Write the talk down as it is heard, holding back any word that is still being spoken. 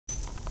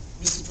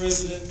Mr.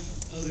 President,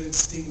 other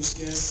distinguished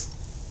guests,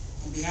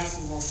 on behalf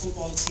of our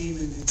football team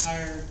and the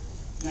entire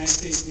United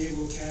States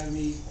Naval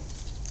Academy,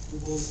 we're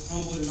both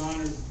humbled and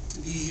honored to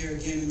be here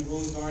again in the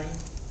Rose Garden.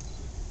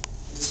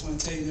 I just want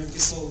to tell you, it never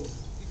gets old.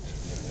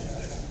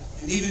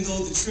 And even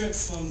though the trip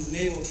from the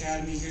Naval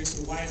Academy here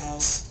to the White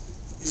House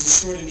is a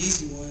short and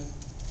easy one,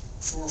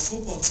 for our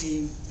football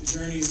team, the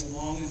journey is a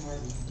long and hard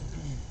one.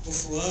 But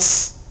for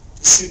us,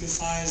 it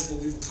signifies that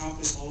we've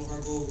accomplished all of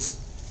our goals.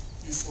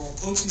 And for our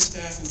coaching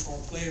staff and for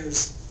our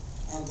players,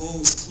 our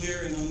goal is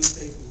clear and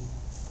unmistakable: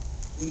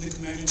 win the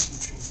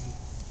Commander-in-Chief Trophy.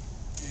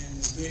 And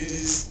as great it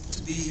is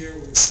to be here,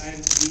 we're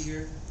excited to be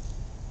here.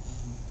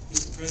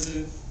 Mr.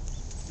 President,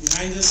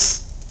 behind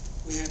us,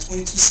 we have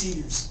 22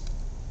 seniors.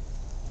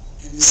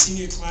 And the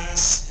senior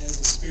class has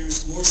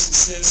experienced more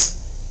success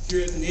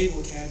here at the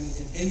Naval Academy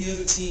than any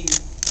other team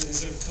that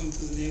has ever come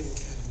through the Naval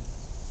Academy.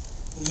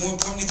 But more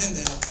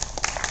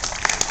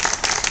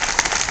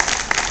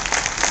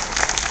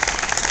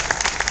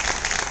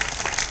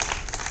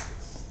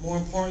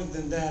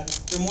importantly than that,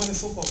 they're more than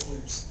football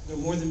players. They're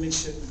more than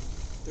midshipmen.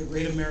 They're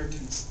great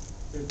Americans.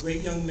 They're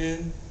great young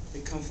men.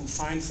 They come from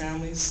fine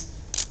families.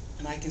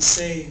 And I can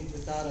say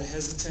without a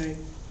hesitate,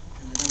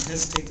 and I don't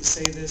hesitate to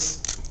say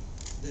this,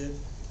 that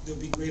they'll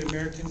be great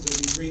Americans, they'll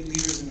be great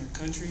leaders in our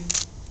country,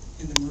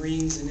 in the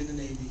Marines and in the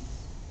Navy.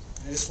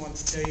 And I just want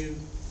to tell you,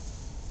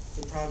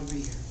 they're proud to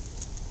be here.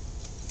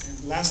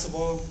 And last of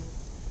all,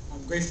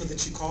 I'm grateful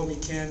that you called me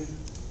Ken,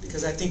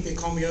 because I think they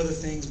call me other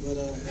things, but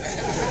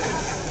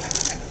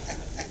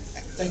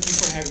thank you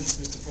for having us,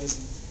 Mr.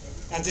 President.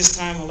 At this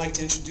time, I'd like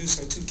to introduce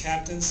our two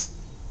captains,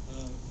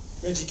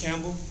 Reggie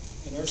Campbell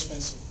and Irv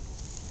Spencer.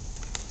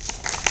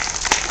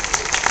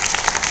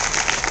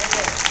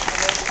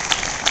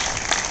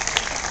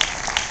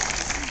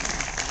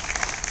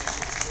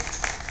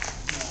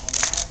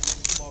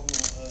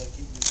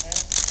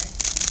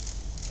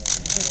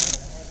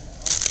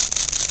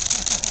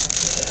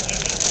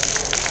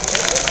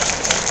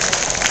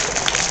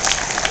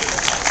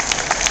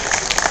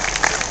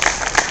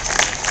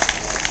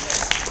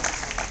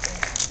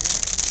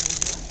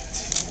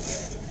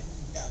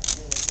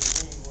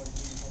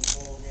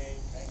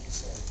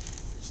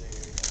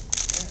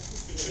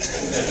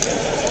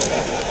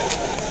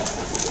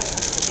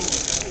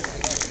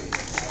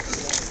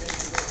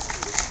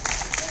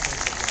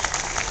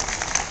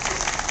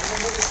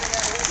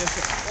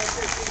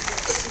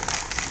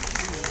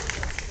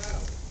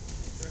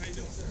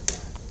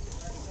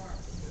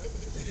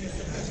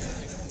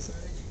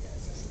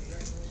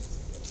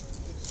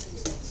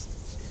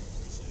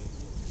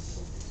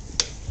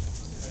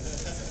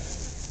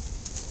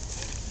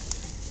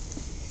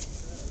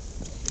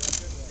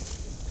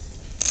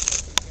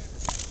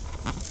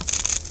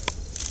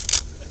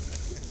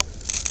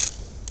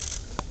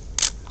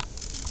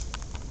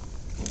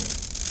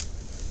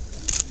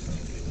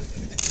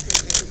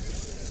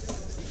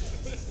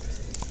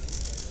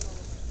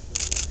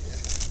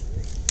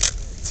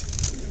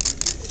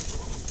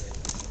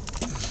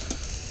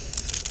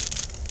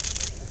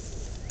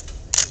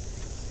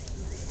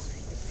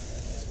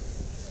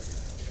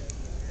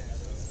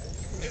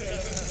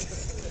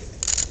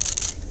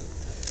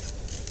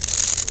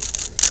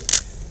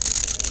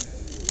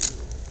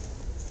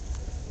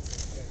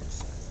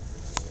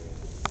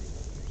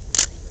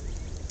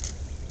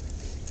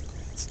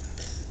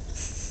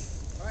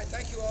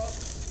 Thank you all.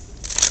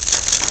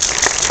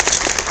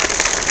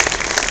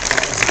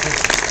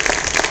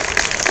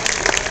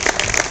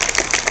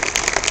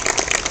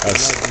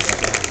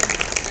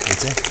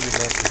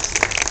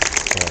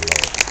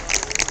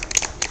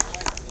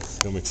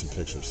 Go make some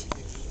pictures.